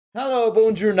Hello,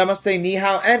 bonjour, namaste, ni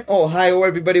hao, and ohio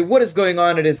everybody. What is going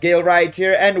on? It is Galeriot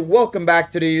here, and welcome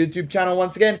back to the YouTube channel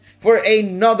once again for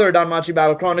another Danmachi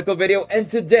Battle Chronicle video. And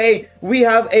today, we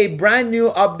have a brand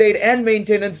new update and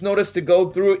maintenance notice to go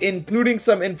through, including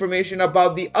some information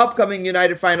about the upcoming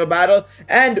United Final Battle.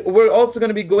 And we're also going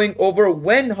to be going over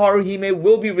when Haruhime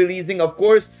will be releasing. Of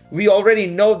course, we already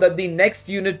know that the next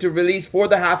unit to release for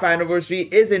the half anniversary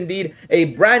is indeed a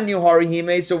brand new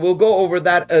Haruhime, so we'll go over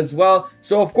that as well.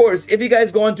 So, of course, if you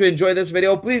guys go on to enjoy this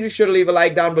video, please be sure to leave a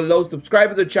like down below, subscribe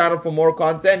to the channel for more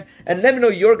content, and let me know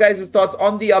your guys' thoughts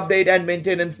on the update and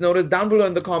maintenance notice down below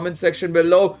in the comments section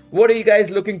below. What are you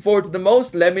guys looking forward to the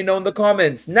most? Let me know in the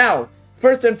comments. Now,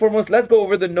 first and foremost, let's go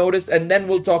over the notice, and then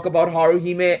we'll talk about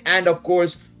Haruhime and, of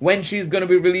course, when she's going to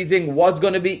be releasing, what's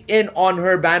going to be in on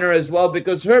her banner as well,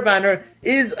 because her banner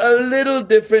is a little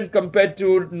different compared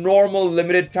to normal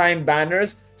limited time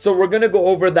banners. So we're going to go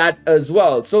over that as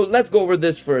well. So let's go over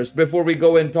this first before we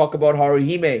go and talk about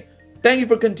Haruhime. Thank you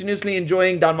for continuously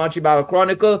enjoying Danmachi Battle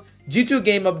Chronicle. Due to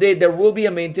game update, there will be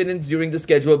a maintenance during the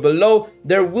schedule below.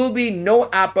 There will be no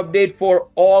app update for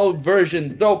all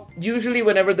versions. So usually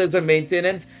whenever there's a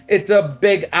maintenance, it's a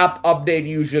big app update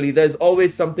usually. There's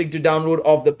always something to download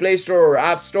off the Play Store or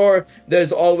App Store.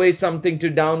 There's always something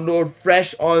to download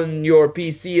fresh on your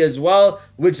PC as well,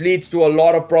 which leads to a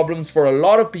lot of problems for a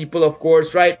lot of people, of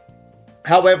course, right?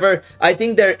 However, I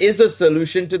think there is a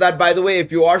solution to that. By the way,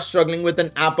 if you are struggling with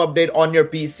an app update on your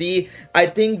PC, I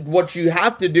think what you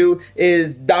have to do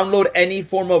is download any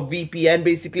form of VPN,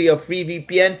 basically a free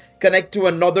VPN, connect to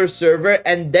another server,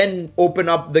 and then open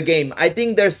up the game. I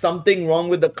think there's something wrong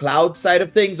with the cloud side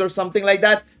of things or something like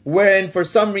that, wherein for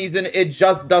some reason it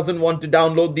just doesn't want to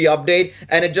download the update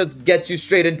and it just gets you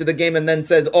straight into the game and then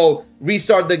says, oh,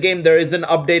 restart the game, there is an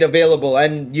update available,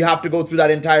 and you have to go through that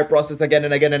entire process again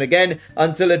and again and again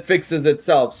until it fixes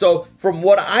itself. So from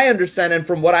what I understand and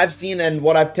from what I've seen and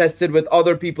what I've tested with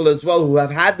other people as well who have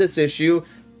had this issue,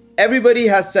 everybody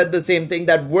has said the same thing,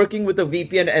 that working with a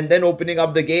VPN and then opening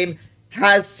up the game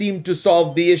has seemed to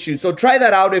solve the issue. So try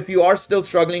that out if you are still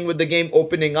struggling with the game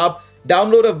opening up.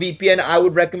 Download a VPN. I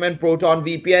would recommend Proton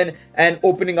VPN and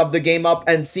opening up the game up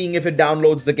and seeing if it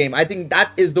downloads the game. I think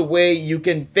that is the way you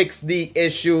can fix the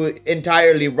issue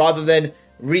entirely, rather than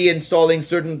reinstalling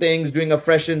certain things, doing a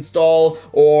fresh install,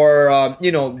 or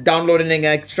you know, downloading an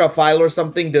extra file or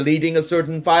something, deleting a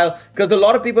certain file, because a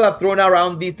lot of people have thrown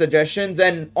around these suggestions.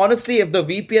 And honestly, if the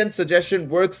VPN suggestion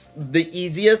works the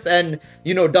easiest and,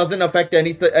 you know, doesn't affect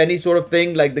any sort of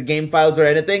thing like the game files or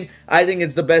anything, I think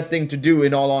it's the best thing to do,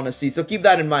 in all honesty. So keep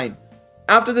that in mind.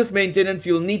 After this maintenance,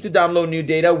 you'll need to download new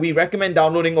data. We recommend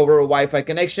downloading over a Wi-Fi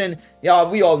connection. Yeah,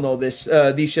 we all know this,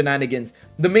 these shenanigans.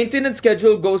 The maintenance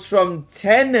schedule goes from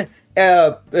 10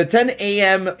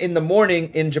 a.m. in the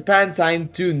morning in Japan time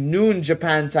to noon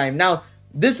Japan time. Now,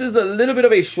 this is a little bit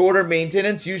of a shorter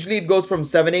maintenance. Usually it goes from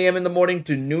 7 a.m. in the morning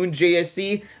to noon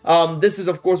JST. This is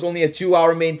of course only a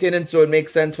 2-hour maintenance, so it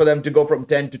makes sense for them to go from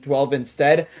 10 to 12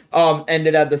 instead. End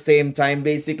it at the same time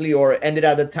basically, or end it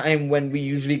at the time when we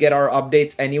usually get our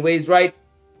updates anyways, right?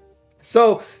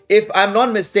 So if I'm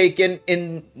not mistaken,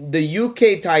 in the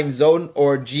UK time zone,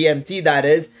 or GMT that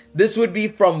is, this would be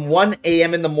from 1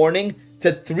 a.m. in the morning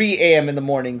to 3 a.m. in the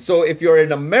morning. So if you're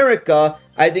in America,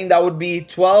 I think that would be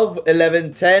 12,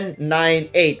 11, 10, 9,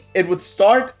 8. It would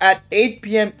start at 8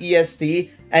 p.m.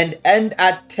 EST and end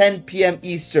at 10 p.m.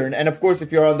 Eastern. And of course,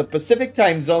 if you're on the Pacific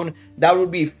time zone, that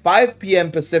would be 5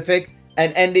 p.m. Pacific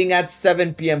and ending at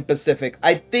 7 p.m. Pacific.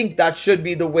 I think that should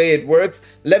be the way it works.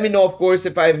 Let me know, of course,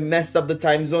 if I've messed up the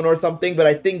time zone or something, but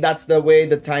I think that's the way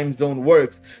the time zone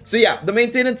works. So yeah, the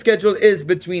maintenance schedule is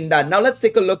between that. Now let's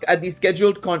take a look at the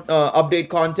scheduled update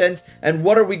contents and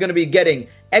what are we going to be getting.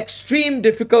 Extreme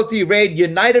difficulty raid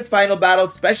United Final Battle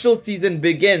special season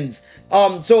begins.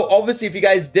 So obviously, if you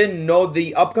guys didn't know,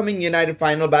 the upcoming United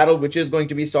Final Battle, which is going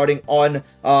to be starting on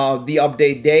the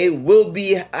update day, will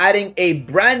be adding a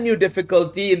brand new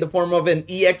difficulty in the form of an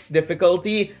EX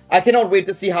difficulty. I cannot wait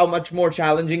to see how much more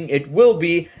challenging it will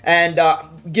be, and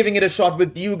giving it a shot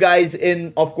with you guys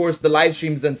in, of course, the live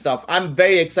streams and stuff. I'm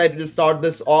very excited to start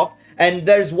this off. And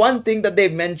there's one thing that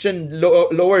they've mentioned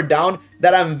lower down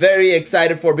that I'm very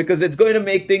excited for, because it's going to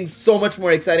make things so much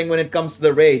more exciting when it comes to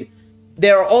the raid.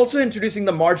 They are also introducing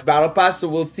the March Battle Pass, so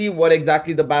we'll see what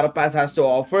exactly the Battle Pass has to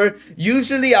offer.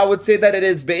 Usually, I would say that it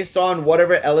is based on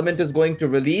whatever element is going to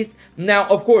release. Now,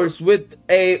 of course, with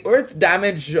a Earth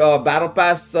Damage Battle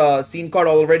Pass scene card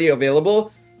already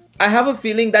available, I have a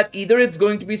feeling that either it's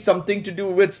going to be something to do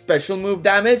with special move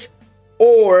damage,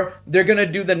 or they're gonna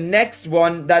do the next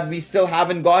one that we still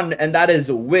haven't gotten, and that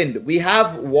is wind. We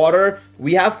have water,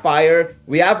 we have fire,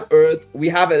 we have earth, we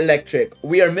have electric.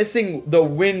 We are missing the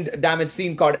wind damage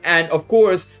scene card, and of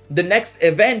course the next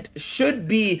event should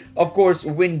be, of course,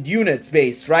 wind units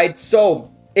based, right?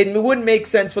 So it would make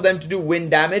sense for them to do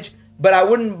wind damage, but I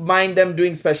wouldn't mind them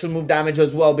doing special move damage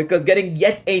as well, because getting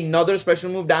yet another special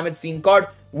move damage scene card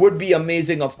would be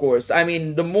amazing, of course. I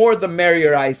mean, the more the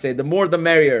merrier, I say, the more the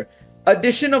merrier.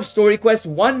 Addition of story quest,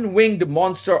 one winged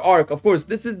monster arc. Of course,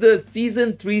 this is the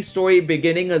season 3 story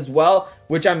beginning as well,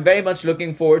 which I'm very much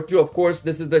looking forward to. Of course,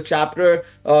 this is the chapter,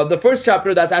 the first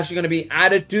chapter that's actually going to be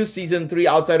added to season 3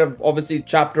 outside of obviously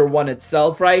chapter 1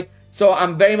 itself, right? So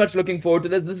I'm very much looking forward to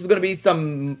this. This is going to be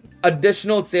some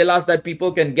additional Selas that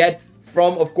people can get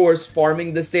from, of course,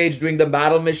 farming the stage, doing the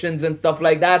battle missions and stuff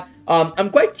like that.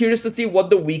 I'm quite curious to see what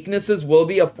the weaknesses will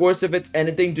be. Of course, if it's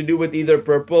anything to do with either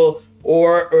purple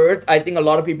or earth, I think a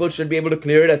lot of people should be able to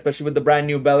clear it, especially with the brand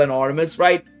new Bell and Artemis,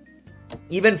 right?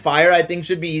 Even fire, I think,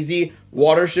 should be easy.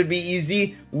 Water should be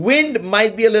easy. Wind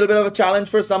might be a little bit of a challenge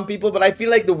for some people, but I feel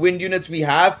like the wind units we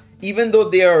have, even though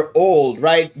they are old,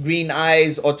 right? Green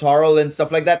Eyes, Otarl and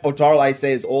stuff like that. Otarl, I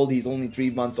say, is old. He's only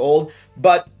 3 months old.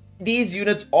 But these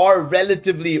units are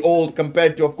relatively old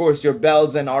compared to, of course, your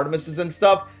Bells and Artemises and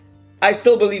stuff. I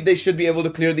still believe they should be able to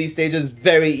clear these stages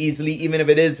very easily, even if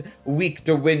it is weak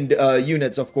to wind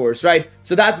units, of course, right?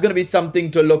 So that's going to be something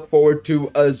to look forward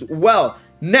to as well.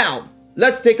 Now,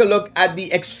 let's take a look at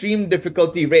the extreme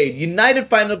difficulty raid. United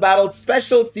Final Battle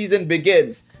Special Season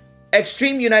begins.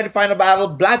 Extreme United Final Battle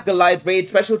Black Goliath raid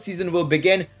special season will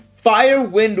begin. Fire,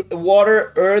 wind,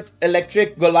 water, earth,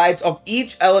 electric Goliaths of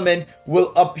each element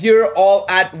will appear all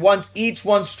at once, each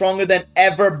one stronger than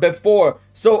ever before.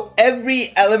 So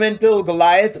every elemental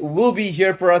Goliath will be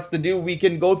here for us to do. We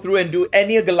can go through and do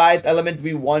any Goliath element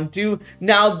we want to.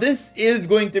 Now, this is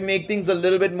going to make things a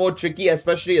little bit more tricky,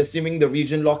 especially assuming the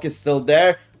region lock is still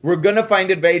there. We're gonna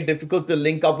find it very difficult to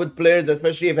link up with players,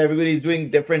 especially if everybody's doing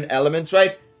different elements,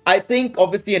 right? I think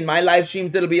obviously in my live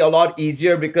streams it'll be a lot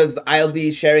easier because I'll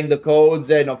be sharing the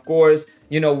codes, and of course,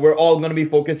 you know, we're all going to be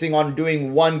focusing on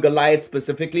doing one Goliath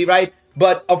specifically, right?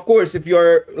 But of course, if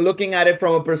you're looking at it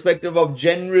from a perspective of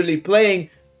generally playing,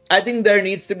 I think there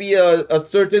needs to be a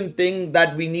certain thing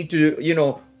that we need to, you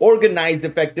know, organize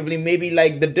effectively. Maybe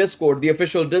like the Discord, the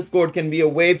official Discord can be a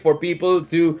way for people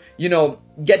to, you know,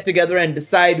 get together and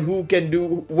decide who can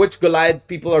do which Goliath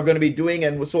people are going to be doing,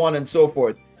 and so on and so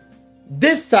forth.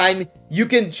 This time, you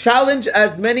can challenge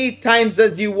as many times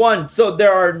as you want. So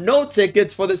there are no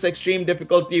tickets for this extreme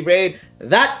difficulty raid.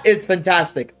 That is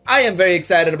fantastic. I am very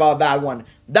excited about that one.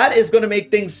 That is going to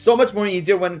make things so much more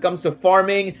easier when it comes to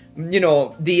farming, you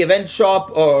know, the event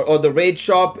shop or the raid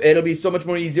shop. It'll be so much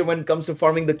more easier when it comes to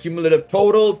farming the cumulative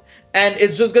totals. And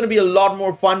it's just going to be a lot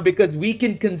more fun because we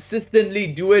can consistently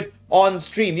do it on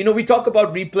stream. You know, we talk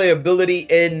about replayability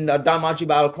in Danmachi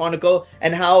Battle Chronicle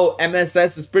and how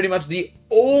MSS is pretty much the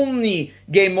only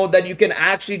game mode that you can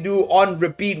actually do on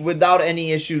repeat without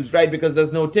any issues, right? Because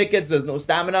there's no tickets, there's no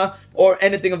stamina or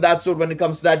anything of that sort when it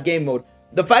comes to that game mode.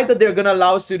 The fact that they're going to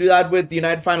allow us to do that with the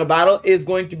United Final Battle is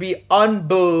going to be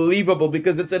unbelievable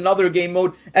because it's another game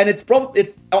mode, and it's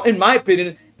in my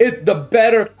opinion, it's the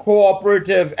better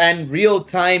cooperative and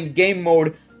real-time game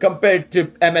mode compared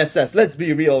to MSS. Let's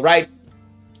be real, right?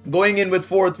 Going in with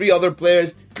 4 or 3 other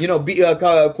players, you know,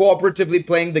 cooperatively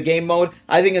playing the game mode,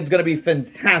 I think it's going to be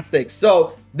fantastic.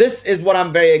 So this is what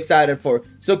I'm very excited for.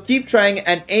 So keep trying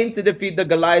and aim to defeat the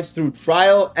Goliaths through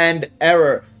trial and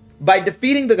error. By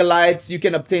defeating the Goliaths, you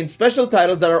can obtain special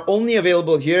titles that are only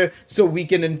available here, so we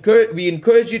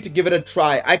encourage you to give it a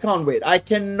try. I can't wait. I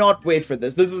cannot wait for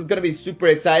this. This is going to be super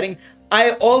exciting.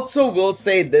 I also will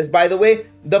say this, by the way,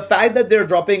 the fact that they're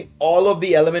dropping all of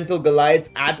the elemental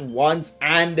Goliaths at once,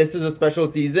 and this is a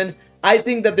special season, I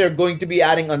think that they're going to be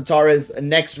adding Antares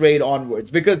next raid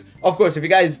onwards. Because, of course, if you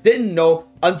guys didn't know,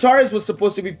 Antares was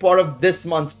supposed to be part of this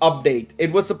month's update.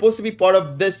 It was supposed to be part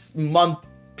of this month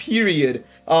period.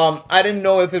 I didn't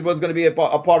know if it was going to be a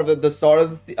part of the start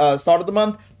of the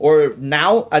month or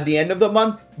now at the end of the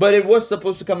month, but it was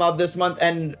supposed to come out this month,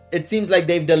 and it seems like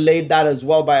they've delayed that as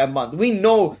well by a month. We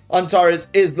know Antares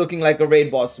is looking like a raid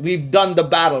boss. We've done the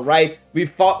battle, right? We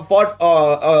fought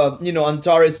you know,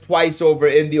 Antares twice over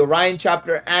in the Orion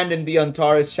chapter and in the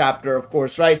Antares chapter, of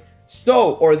course, right?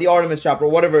 So, or the Artemis chapter,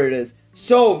 whatever it is.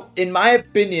 So, in my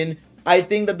opinion, I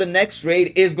think that the next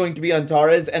raid is going to be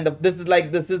Antares, and this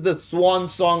is the swan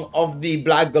song of the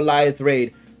Black Goliath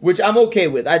raid, which I'm okay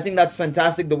with. I think that's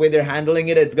fantastic the way they're handling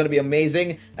it. It's going to be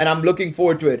amazing, and I'm looking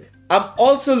forward to it. I'm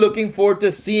also looking forward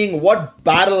to seeing what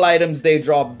battle items they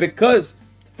drop, because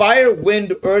fire,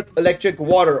 wind, earth, electric,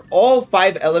 water. All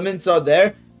 5 elements are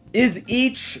there. Is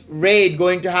each raid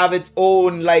going to have its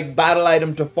own like battle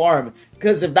item to farm?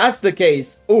 Because if that's the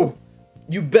case, oh,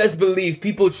 you best believe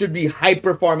people should be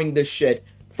hyper farming this shit.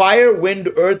 Fire, wind,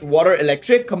 earth, water,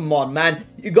 electric. Come on, man.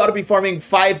 You gotta be farming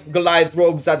 5 Goliath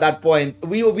robes at that point.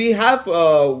 We have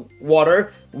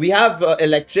water. We have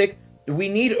electric. We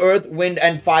need earth, wind,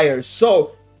 and fire.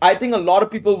 So I think a lot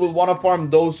of people will want to farm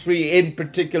those 3 in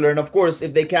particular. And of course,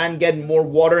 if they can get more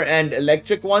water and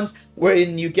electric ones,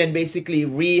 wherein you can basically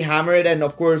re-hammer it and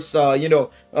of course,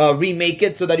 remake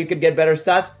it so that you could get better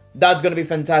stats, that's going to be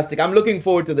fantastic. I'm looking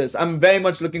forward to this. I'm very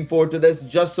much looking forward to this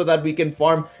just so that we can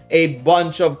farm a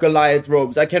bunch of Goliath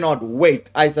robes. I cannot wait.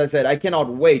 As I said, I cannot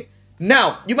wait.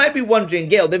 Now, you might be wondering,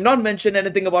 Gale, they've not mentioned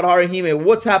anything about Haruhime.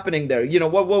 What's happening there? You know,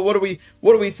 what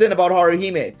are we saying about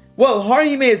Haruhime? Well,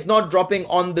 Haruhime is not dropping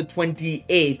on the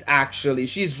 28th, actually.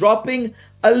 She's dropping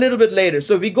a little bit later.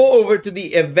 So if we go over to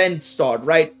the event start,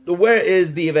 right? Where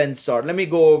is the event start? Let me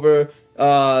go over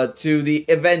to the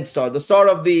event start, the start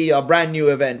of the brand new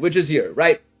event, which is here,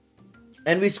 right?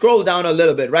 And we scroll down a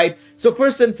little bit, right? So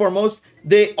first and foremost,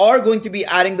 they are going to be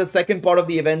adding the second part of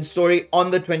the event story on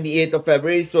the 28th of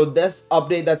February. So this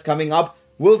update that's coming up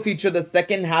will feature the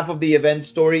second half of the event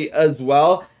story as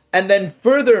well. And then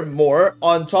furthermore,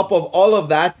 on top of all of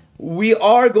that, we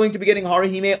are going to be getting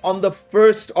Haruhime on the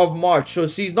 1st of March. So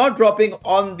she's not dropping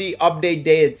on the update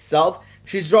day itself.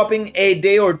 She's dropping a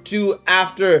day or 2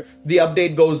 after the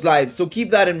update goes live. So keep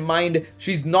that in mind.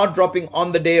 She's not dropping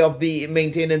on the day of the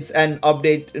maintenance and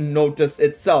update notice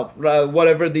itself.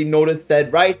 Whatever the notice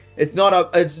said, right? It's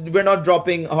not they're not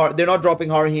dropping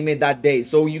Haruhime that day.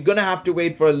 So you're gonna have to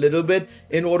wait for a little bit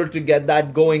in order to get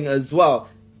that going as well.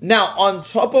 Now, on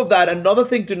top of that, another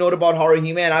thing to note about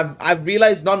Haruhime, and I've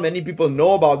realized not many people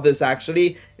know about this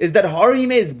actually, is that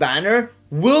Haruhime's banner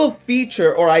will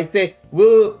feature, or I say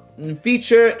will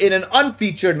feature in an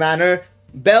unfeatured manner,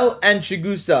 Bell and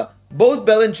Chigusa. Both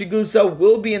Bell and Chigusa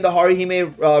will be in the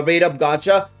Haruhime raid up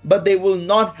gacha, but they will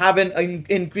not have an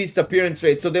increased appearance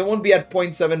rate. So they won't be at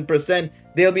 0.7%.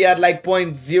 They'll be at like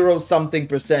 0.0 something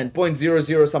percent,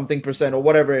 0.00 something percent, or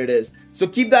whatever it is. So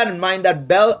keep that in mind that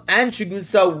Bell and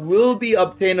Chigusa will be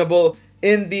obtainable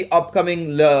in the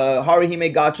upcoming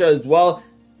Haruhime gacha as well.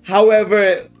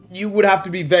 However, you would have to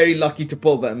be very lucky to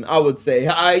pull them, I would say.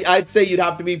 I'd say you'd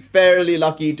have to be fairly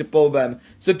lucky to pull them.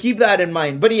 So keep that in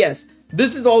mind. But yes,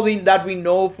 this is all that we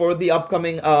know for the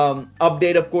upcoming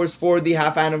update, of course, for the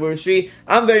half anniversary.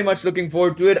 I'm very much looking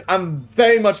forward to it. I'm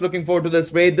very much looking forward to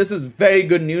this raid. This is very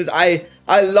good news. I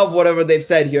love whatever they've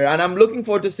said here, and I'm looking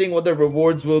forward to seeing what the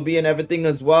rewards will be and everything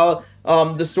as well.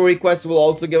 The story quest will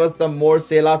also give us some more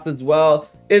Selas as well.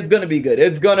 It's gonna be good.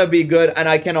 It's gonna be good, and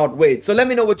I cannot wait. So let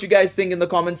me know what you guys think in the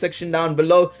comment section down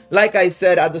below. Like I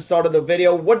said at the start of the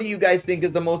video, what do you guys think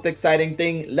is the most exciting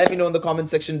thing? Let me know in the comment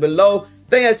section below.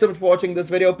 Thank you guys so much for watching this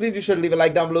video. Please be sure to leave a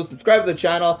like down below, subscribe to the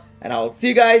channel, and I'll see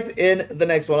you guys in the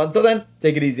next one. Until then,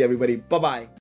 take it easy, everybody. Bye-bye.